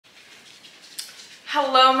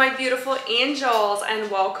Hello my beautiful angels and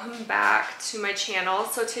welcome back to my channel.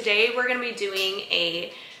 So today we're going to be doing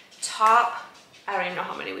a top, I don't even know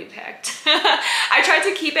how many we picked. I tried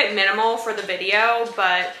to keep it minimal for the video,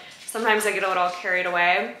 but sometimes I get a little carried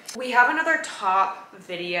away. We have another top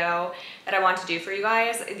video that I want to do for you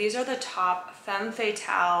guys. These are the top Femme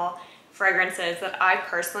Fatale fragrances that I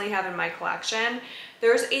personally have in my collection.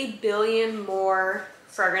 There's a billion more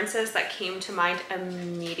fragrances that came to mind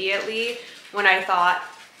immediately when I thought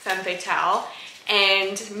Femme Fatale,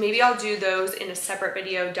 and maybe I'll do those in a separate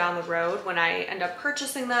video down the road when I end up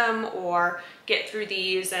purchasing them or get through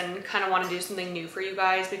these and kind of want to do something new for you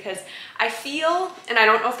guys, because I feel, and I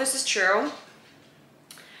don't know if this is true,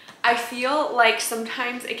 I feel like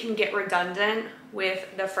sometimes it can get redundant with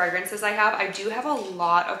the fragrances I have. I do have a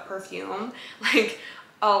lot of perfume, like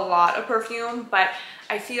a lot of perfume, but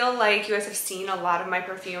I feel like you guys have seen a lot of my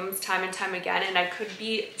perfumes time and time again, and I could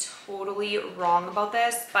be totally wrong about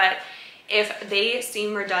this, but if they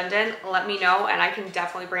seem redundant, let me know and I can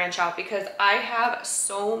definitely branch out, because I have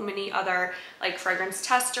so many other like fragrance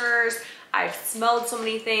testers. I've smelled so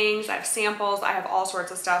many things, I have samples, I have all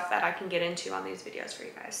sorts of stuff that I can get into on these videos for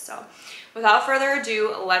you guys. So without further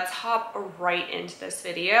ado, let's hop right into this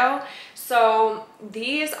video. So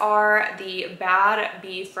these are the Bad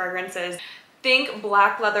Bee fragrances. Think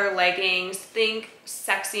black leather leggings, think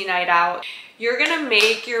sexy night out. You're gonna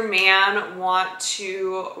make your man want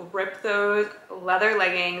to rip those leather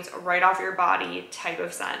leggings right off your body type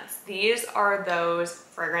of scents. These are those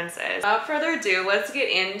fragrances. Without further ado, let's get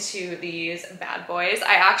into these bad boys.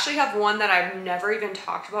 I actually have one that I've never even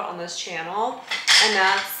talked about on this channel, and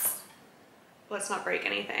that's, let's not break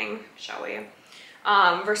anything, shall we?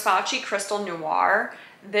 Versace Crystal Noire.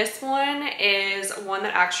 This one is one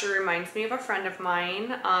that actually reminds me of a friend of mine.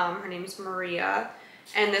 Her name is Maria,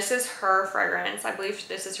 and this is her fragrance. I believe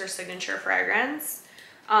this is her signature fragrance.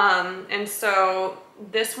 And so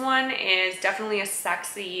this one is definitely a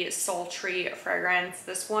sexy, sultry fragrance.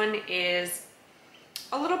 This one is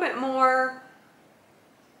a little bit more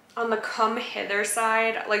on the come hither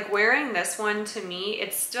side. Like wearing this one, to me,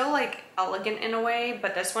 it's still like elegant in a way,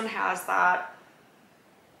 but this one has that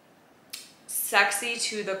sexy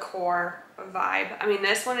to the core vibe. I mean,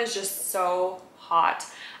 this one is just so hot.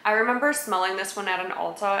 I remember smelling this one at an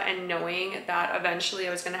Ulta and knowing that eventually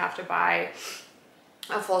I was gonna have to buy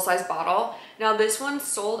a full-size bottle. Now this one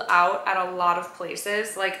sold out at a lot of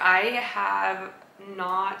places. Like I have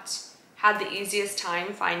not had the easiest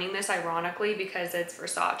time finding this, ironically, because it's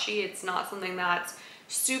Versace. It's not something that's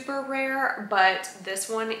super rare, but this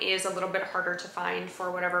one is a little bit harder to find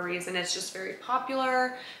for whatever reason. It's just very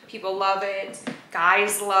popular. People love it.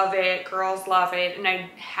 Guys love it. Girls love it. And I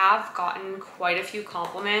have gotten quite a few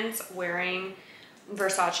compliments wearing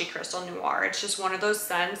Versace Crystal Noire. It's just one of those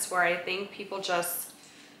scents where I think people just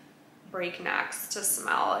break necks to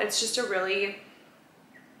smell. It's just a really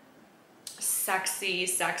sexy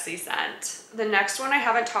scent. The next one I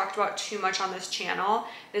haven't talked about too much on this channel.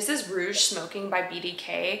 This is Rouge Smoking by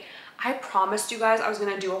BDK. I promised you guys I was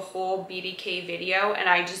gonna do a whole BDK video and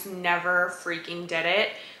I just never freaking did it,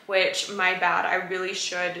 which my bad. I really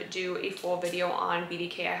should do a full video on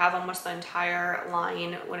BDK. I have almost the entire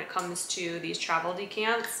line when it comes to these travel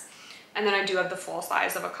decants, and then I do have the full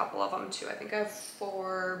size of a couple of them too. I think I have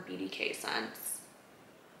 4 BDK scents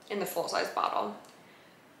in the full size bottle.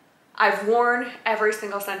 I've worn every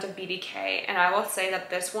single scent of BDK, and I will say that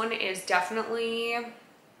this one is definitely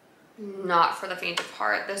not for the faint of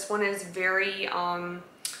heart. This one is very,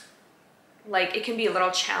 like, it can be a little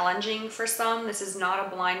challenging for some. This is not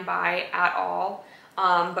a blind buy at all,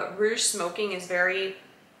 but Rouge Smoking is very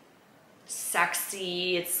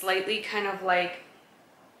sexy. It's slightly kind of like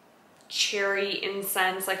cherry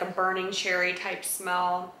incense, like a burning cherry type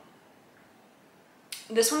smell.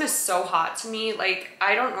 This one is so hot to me. Like,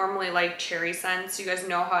 I don't normally like cherry scents. You guys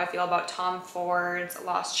know how I feel about Tom Ford's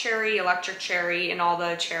Lost Cherry, Electric Cherry, and all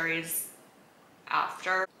the cherries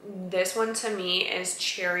after. This one to me is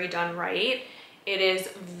cherry done right. It is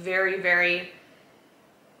very, very,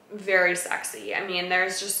 very sexy. I mean,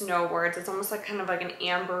 there's just no words. It's almost like kind of like an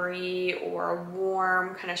ambery or a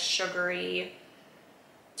warm, kind of sugary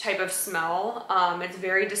type of smell. It's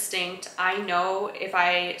very distinct. I know if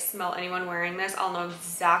I smell anyone wearing this, I'll know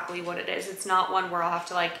exactly what it is. It's not one where I'll have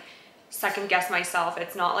to like second guess myself.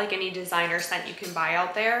 It's not like any designer scent you can buy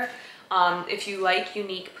out there. If you like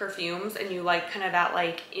unique perfumes and you like kind of that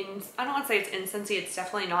like, I don't want to say it's incensey, it's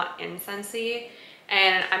definitely not incensey.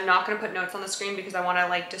 And I'm not going to put notes on the screen because I want to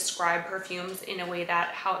like describe perfumes in a way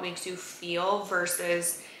that how it makes you feel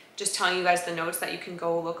versus just telling you guys the notes that you can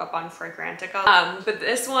go look up on Fragrantica. But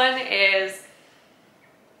this one is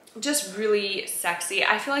just really sexy.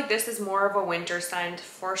 I feel like this is more of a winter scent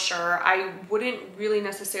for sure. I wouldn't really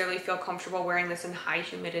necessarily feel comfortable wearing this in high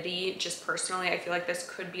humidity. Just personally, I feel like this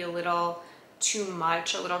could be a little too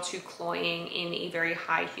much, a little too cloying in a very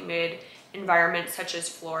high humid environment such as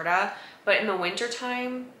Florida. But in the winter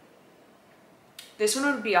time, this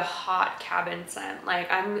one would be a hot cabin scent.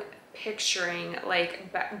 Like, I'm picturing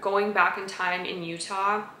like going back in time in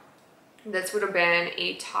Utah, this would have been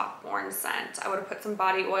a top born scent. I would have put some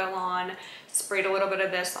body oil on, sprayed a little bit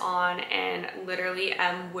of this on, and literally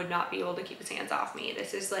would not be able to keep his hands off me.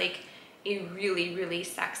 This is like a really, really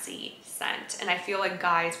sexy scent. And I feel like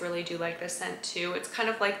guys really do like this scent too. It's kind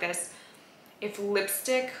of like this, if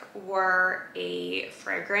lipstick were a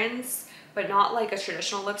fragrance, but not like a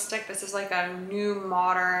traditional lipstick. This is like a new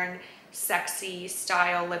modern sexy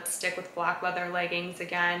style lipstick with black leather leggings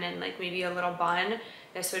again, and like maybe a little bun.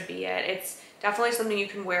 This would be it. It's definitely something you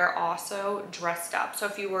can wear also dressed up. So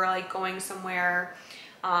if you were like going somewhere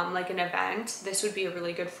like an event, this would be a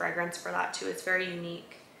really good fragrance for that too. It's very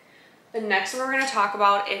unique. The next one we're going to talk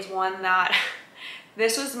about is one that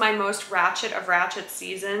this was my most ratchet of ratchet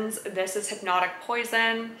seasons. This is Hypnotic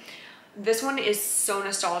Poison. This one is so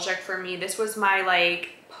nostalgic for me. This was my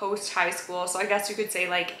like post high school, so I guess you could say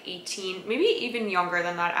like 18, maybe even younger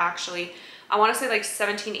than that actually. I want to say like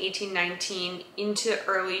 17, 18, 19 into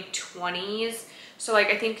early 20s. So like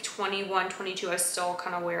I think 21, 22 I was still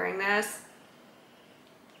kind of wearing this.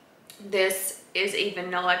 This is a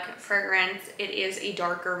vanilla fragrance. It is a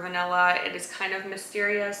darker vanilla. It is kind of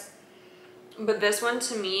mysterious. But this one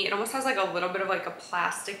to me, it almost has like a little bit of like a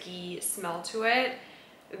plasticky smell to it.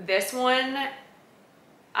 This one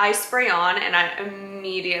I spray on and I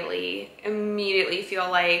immediately feel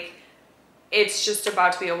like it's just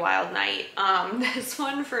about to be a wild night. This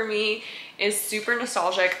one for me is super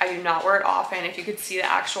nostalgic. I do not wear it often. If you could see the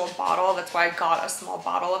actual bottle, that's why I got a small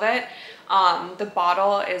bottle of it. The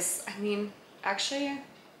bottle is, I mean, actually,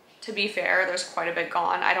 to be fair, there's quite a bit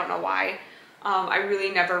gone. I don't know why. I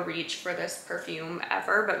really never reach for this perfume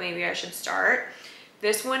ever, but maybe I should start.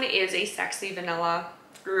 This one is a sexy vanilla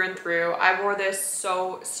through and through. I wore this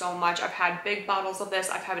so much. I've had big bottles of this.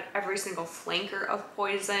 I've had every single flanker of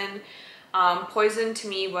Poison. Poison to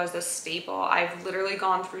me was a staple. I've literally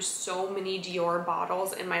gone through so many Dior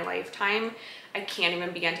bottles in my lifetime. I can't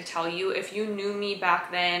even begin to tell you. If you knew me back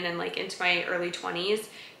then and like into my early 20s,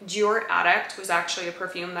 Dior Addict was actually a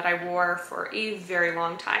perfume that I wore for a very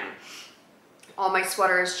long time. All my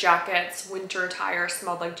sweaters, jackets, winter attire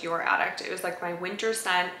smelled like Dior Addict. It was like my winter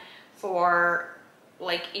scent for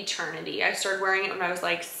like eternity. I started wearing it when I was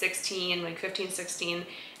like 16, like 15, 16,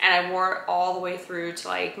 and I wore it all the way through to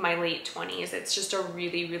like my late 20s. It's just a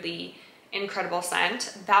really, really incredible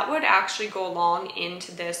scent. That would actually go along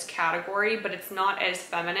into this category, but it's not as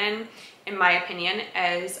feminine, in my opinion,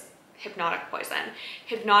 as Hypnotic Poison.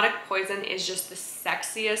 Hypnotic Poison is just the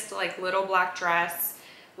sexiest, like little black dress,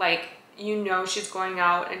 like, you know, she's going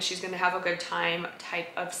out and she's gonna have a good time type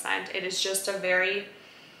of scent. It is just a very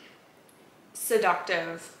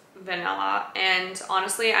seductive vanilla, and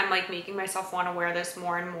honestly I'm like making myself want to wear this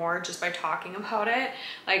more and more just by talking about it.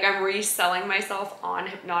 Like, I'm reselling myself on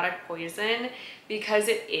Hypnotic Poison because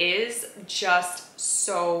it is just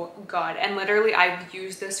so good, and literally I've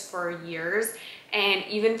used this for years, and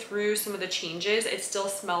even through some of the changes it still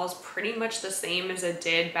smells pretty much the same as it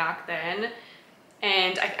did back then.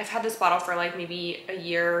 And I've had this bottle for like maybe a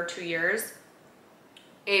year or 2 years.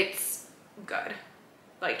 It's good.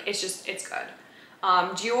 Like, it's good.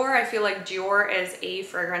 Dior, I feel like Dior as a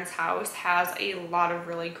fragrance house has a lot of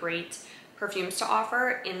really great perfumes to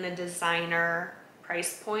offer in the designer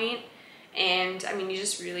price point. And I mean, you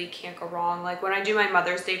just really can't go wrong. Like, when I do my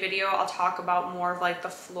Mother's Day video, I'll talk about more of like the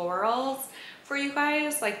florals for you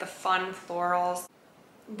guys, like the fun florals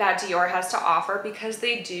that Dior has to offer, because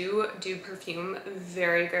they do perfume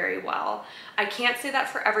very, very well. I can't say that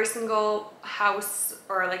for every single house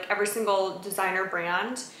or like every single designer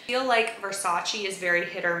brand. I feel like Versace is very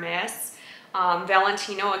hit or miss.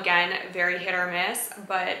 Valentino, again, very hit or miss,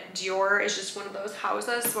 but Dior is just one of those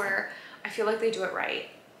houses where I feel like they do it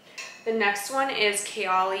right. The next one is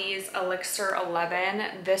Kayali Elixir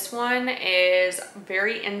 11. This one is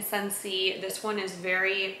very incensey. This one is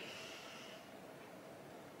very...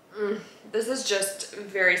 this is just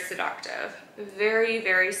very seductive, very,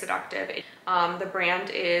 very seductive. The brand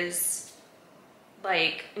is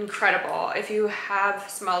like incredible. If you have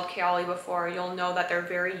smelled Kayali before, you'll know that they're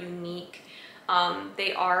very unique.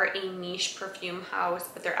 They are a niche perfume house,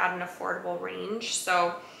 but they're at an affordable range.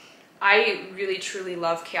 So I really truly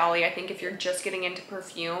love Kayali. I think if you're just getting into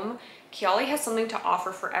perfume, Kayali has something to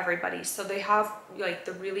offer for everybody. So they have like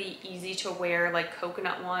the really easy to wear like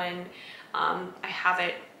coconut one. I have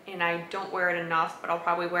it and I don't wear it enough, but I'll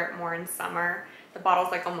probably wear it more in summer. The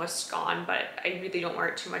bottle's like almost gone, but I really don't wear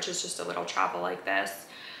it too much. It's just a little travel like this.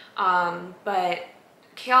 But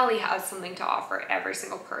Kayali has something to offer every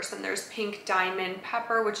single person. There's pink diamond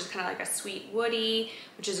pepper, which is kind of like a sweet woody,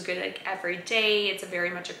 which is a good like everyday. It's a very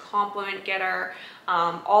much a compliment getter.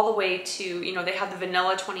 All the way to, you know, they have the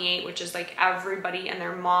vanilla 28, which is like everybody and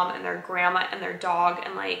their mom and their grandma and their dog,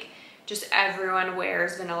 and like just everyone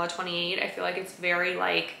wears vanilla 28. I feel like it's very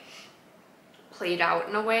like played out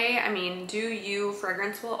in a way. I mean, do you?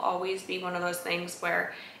 Fragrance will always be one of those things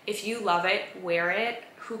where if you love it, wear it.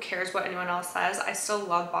 Who cares what anyone else says? I still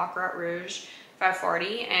love Baccarat Rouge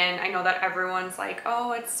 540, and I know that everyone's like,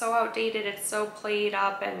 oh, it's so outdated, it's so played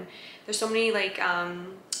up, and there's so many like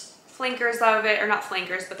flankers of it, or not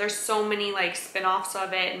flankers, but there's so many like spin-offs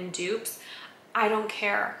of it and dupes. I don't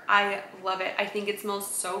care. I love it. I think it smells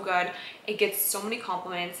so good. It gets so many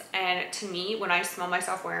compliments, and to me, when I smell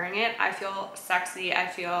myself wearing it, I feel sexy, I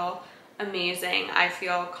feel amazing, I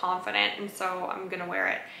feel confident, and so I'm gonna wear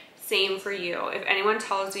it. Same for you. If anyone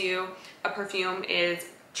tells you a perfume is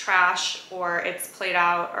trash or it's played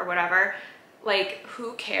out or whatever, like,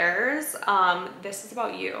 who cares? This is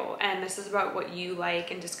about you, and this is about what you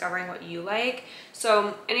like and discovering what you like.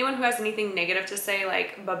 So anyone who has anything negative to say,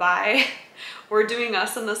 like, bye-bye. We're doing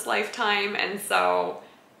us in this lifetime, and so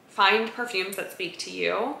find perfumes that speak to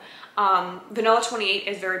you. Vanilla 28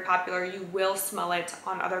 is very popular. You will smell it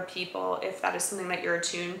on other people if that is something that you're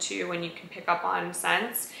attuned to and you can pick up on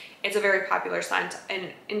scents. It's a very popular scent,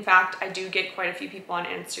 and in fact, I do get quite a few people on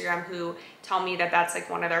Instagram who tell me that that's like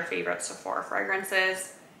one of their favorite Sephora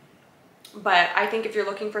fragrances. But I think if you're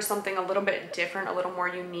looking for something a little bit different, a little more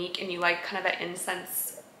unique, and you like kind of that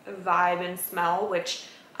incense vibe and smell, which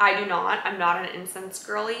I do not. I'm not an incense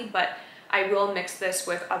girly, but I will mix this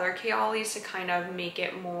with other Kayalis to kind of make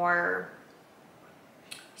it more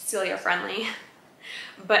Celia friendly.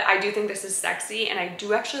 But I do think this is sexy, and I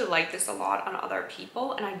do actually like this a lot on other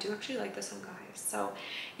people, and I do actually like this on guys. So,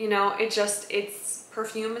 you know, it's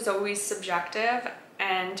perfume is always subjective,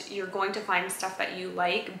 and you're going to find stuff that you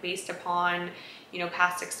like based upon, you know,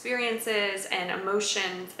 past experiences and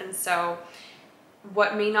emotions. And so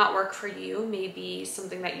what may not work for you may be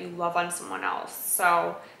something that you love on someone else.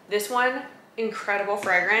 So this one, incredible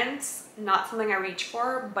fragrance, not something I reach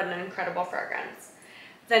for, but an incredible fragrance.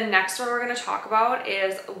 The next one we're going to talk about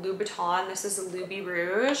is Loubiton. This is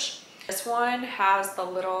Loubirouge. This one has the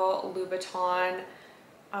little Loubiton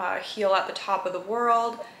heel at the top of the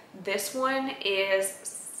world. This one is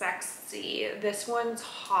sexy. This one's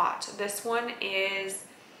hot. This one is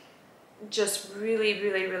just really,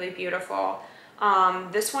 really, really beautiful.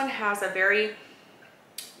 This one has a very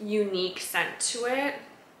unique scent to it.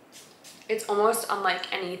 It's almost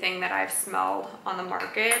unlike anything that I've smelled on the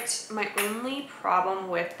market. My only problem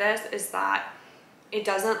with this is that it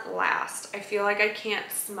doesn't last. I feel like I can't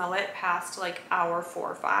smell it past like hour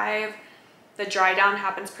 4 or 5. The dry down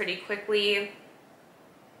happens pretty quickly,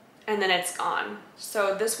 and then it's gone.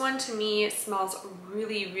 So this one to me smells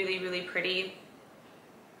really, really, really pretty.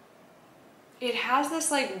 It has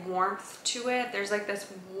this like warmth to it. There's like this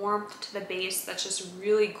warmth to the base that's just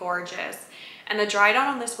really gorgeous. And the dry down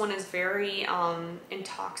on this one is very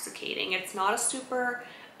intoxicating. It's not a super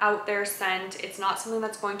out there scent. It's not something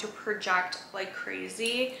that's going to project like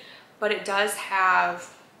crazy, but it does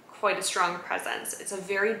have quite a strong presence. It's a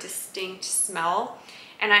very distinct smell,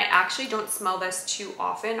 and I actually don't smell this too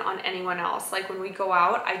often on anyone else. Like when we go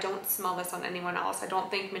out, I don't smell this on anyone else. I don't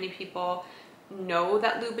think many people know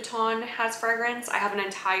that Loubiton has fragrance. I have an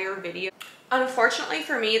entire video. Unfortunately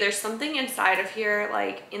for me, there's something inside of here,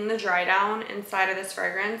 like in the dry down inside of this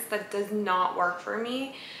fragrance, that does not work for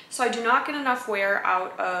me. So I do not get enough wear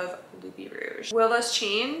out of Loubirouge. Will this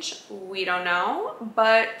change? We don't know,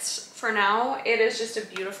 but for now, it is just a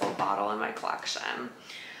beautiful bottle in my collection.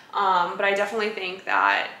 But I definitely think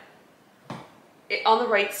that on the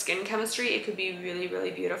right skin chemistry, it could be really,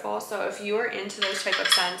 really beautiful. So if you are into those type of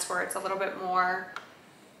scents where it's a little bit more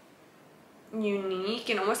unique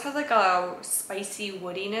and almost has like a spicy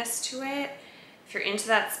woodiness to it, if you're into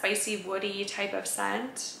that spicy woody type of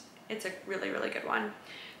scent, it's a really, really good one.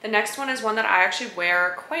 The next one is one that I actually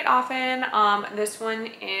wear quite often. This one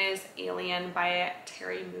is Alien by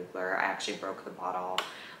Theirry Mugler. I actually broke the bottle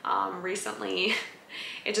recently.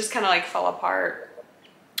 It just kind of like fell apart.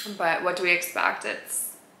 But what do we expect?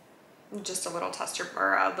 It's just a little tester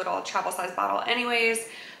or a little travel size bottle anyways.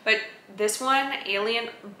 But this one, Alien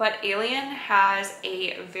has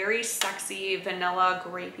a very sexy vanilla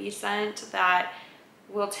grapey scent that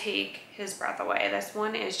will take his breath away. This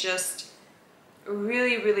one is just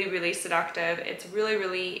really, really, really seductive. It's really,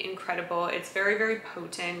 really incredible. It's very, very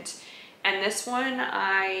potent. And this one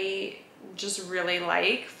I just really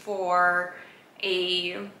like for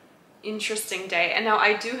a interesting day. And now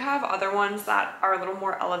I do have other ones that are a little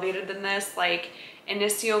more elevated than this, like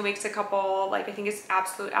Initio makes a couple, like I think it's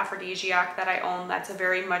Absolute Aphrodisiac that I own, that's a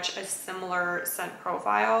very much a similar scent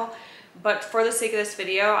profile. But for the sake of this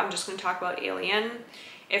video, I'm just going to talk about Alien.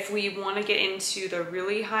 If we want to get into the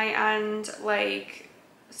really high end, like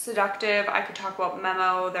seductive, I could talk about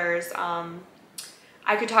Memo. There's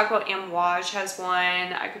I could talk about Amouage has one.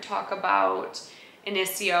 I could talk about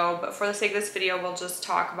Initio, but for the sake of this video, we'll just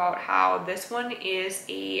talk about how this one is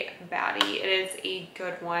a baddie. It is a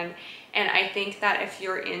good one. And I think that if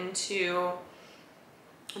you're into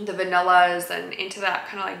the vanillas and into that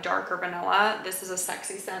kind of like darker vanilla, this is a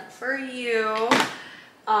sexy scent for you.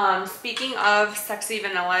 Speaking of sexy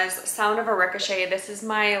vanillas, Sound of a Ricochet. This is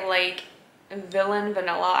my like villain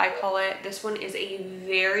vanilla, I call it. This one is a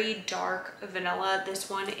very dark vanilla. This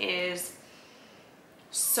one is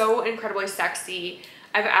so incredibly sexy.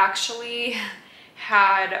 I've actually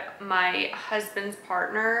had my husband's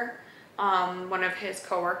partner, one of his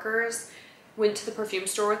coworkers, went to the perfume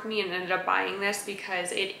store with me and ended up buying this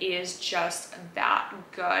because it is just that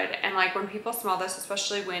good. And like when people smell this,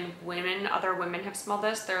 especially when other women have smelled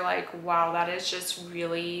this, they're like, wow, that is just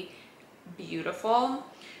really beautiful,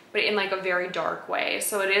 but in like a very dark way.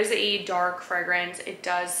 So it is a dark fragrance. It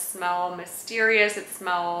does smell mysterious. It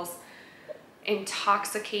smells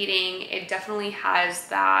intoxicating. It definitely has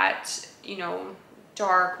that, you know,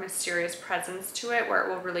 dark, mysterious presence to it where it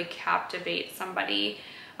will really captivate somebody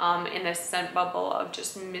in this scent bubble of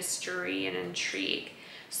just mystery and intrigue.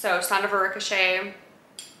 So Sound of a Ricochet,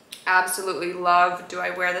 absolutely love. Do I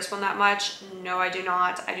wear this one that much? No, I do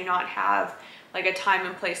not. I do not have like a time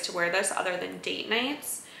and place to wear this other than date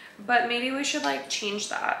nights, but maybe we should like change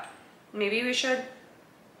that. Maybe we should,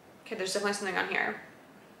 okay, there's definitely something on here.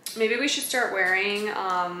 Maybe we should start wearing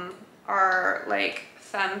our like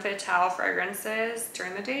Femme Fatale fragrances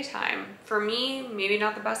during the daytime. For me, maybe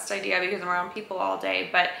not the best idea because I'm around people all day,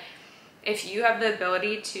 but if you have the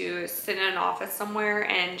ability to sit in an office somewhere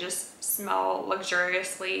and just smell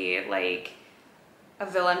luxuriously like a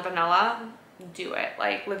villain vanilla, do it.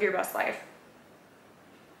 Like, live your best life.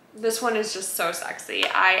 This one is just so sexy.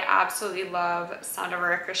 I absolutely love Sound of a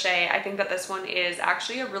Ricochet. I think that this one is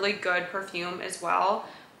actually a really good perfume as well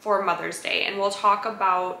for Mother's Day. And we'll talk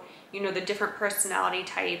about, you know, the different personality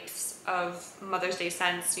types of Mother's Day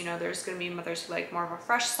scents. You know, there's going to be mothers who like more of a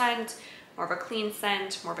fresh scent, more of a clean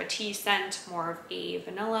scent, more of a tea scent, more of a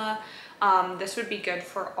vanilla. This would be good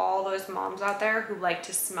for all those moms out there who like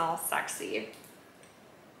to smell sexy.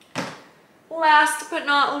 Last but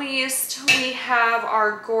not least, we have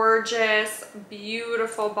our gorgeous,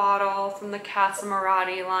 beautiful bottle from the Casa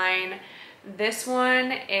Marati line. This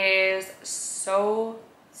one is so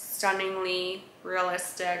stunningly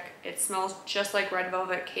realistic. It smells just like red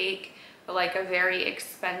velvet cake, but like a very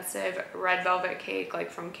expensive red velvet cake,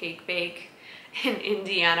 like from Cake Bake in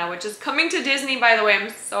Indiana, which is coming to Disney, by the way. I'm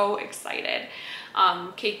so excited.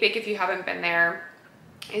 Cake Bake, if you haven't been there,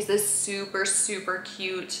 is this super, super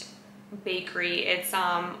cute bakery. It's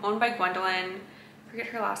owned by Gwendolyn, I forget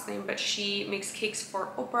her last name, but she makes cakes for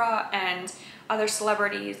Oprah and other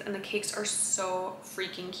celebrities, and the cakes are so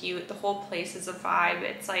freaking cute. The whole place is a vibe.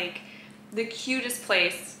 It's like the cutest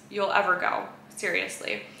place you'll ever go,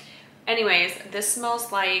 seriously. Anyways, this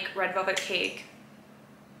smells like red velvet cake.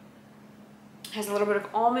 Has a little bit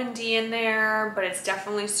of almondy in there, but it's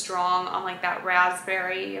definitely strong on like that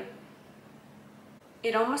raspberry.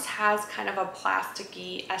 It almost has kind of a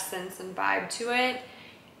plasticky essence and vibe to it.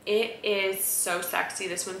 It is so sexy.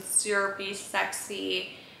 This one's syrupy, sexy.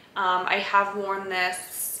 I have worn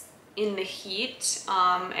this in the heat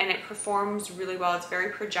and it performs really well. It's very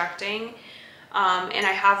projecting. And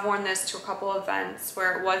I have worn this to a couple events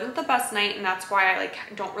where it wasn't the best night, and that's why I like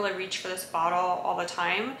don't really reach for this bottle all the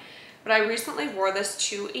time. But I recently wore this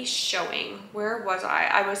to a showing. Where was I?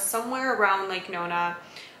 I was somewhere around Lake Nona.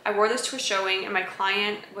 I wore this to a showing and my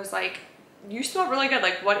client was like, you smell really good.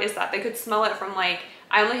 Like, what is that? They could smell it from like,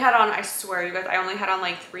 I only had on, I swear you guys, I only had on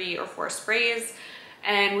like 3 or 4 sprays.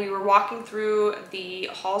 And we were walking through the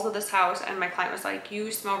halls of this house and my client was like,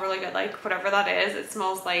 you smell really good. Like, whatever that is, it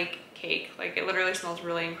smells like cake. Like, it literally smells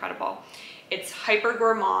really incredible. It's hyper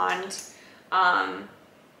gourmand,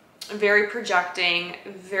 very projecting,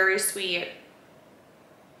 very sweet.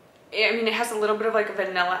 I mean, it has a little bit of like a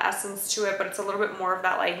vanilla essence to it, but it's a little bit more of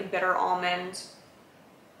that like bitter almond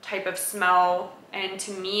type of smell. And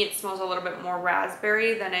to me, it smells a little bit more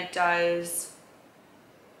raspberry than it does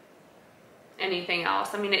anything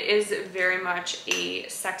else. I mean, it is very much a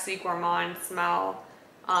sexy gourmand smell,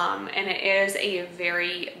 and it is a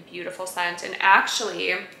very beautiful scent. And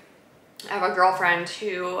actually, I have a girlfriend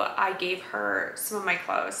who I gave her some of my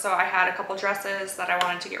clothes. So I had a couple dresses that I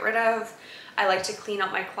wanted to get rid of. I like to clean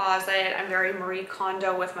up my closet. I'm very Marie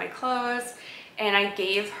Kondo with my clothes, and I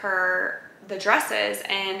gave her the dresses,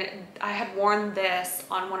 and I had worn this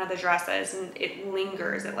on one of the dresses, and it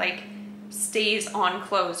lingers. It like stays on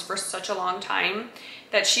clothes for such a long time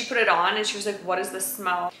that she put it on and she was like, what is this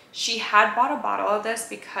smell? She had bought a bottle of this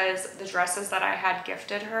because the dresses that I had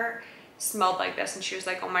gifted her smelled like this, and she was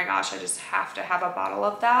like, oh my gosh, I just have to have a bottle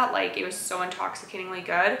of that. Like, it was so intoxicatingly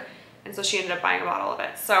good. And so she ended up buying a bottle of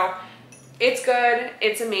it. So it's good,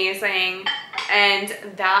 it's amazing. And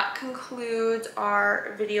that concludes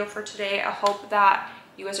our video for today. I hope that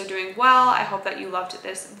you guys are doing well. I hope that you loved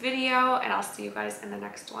this video, and I'll see you guys in the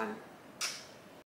next one.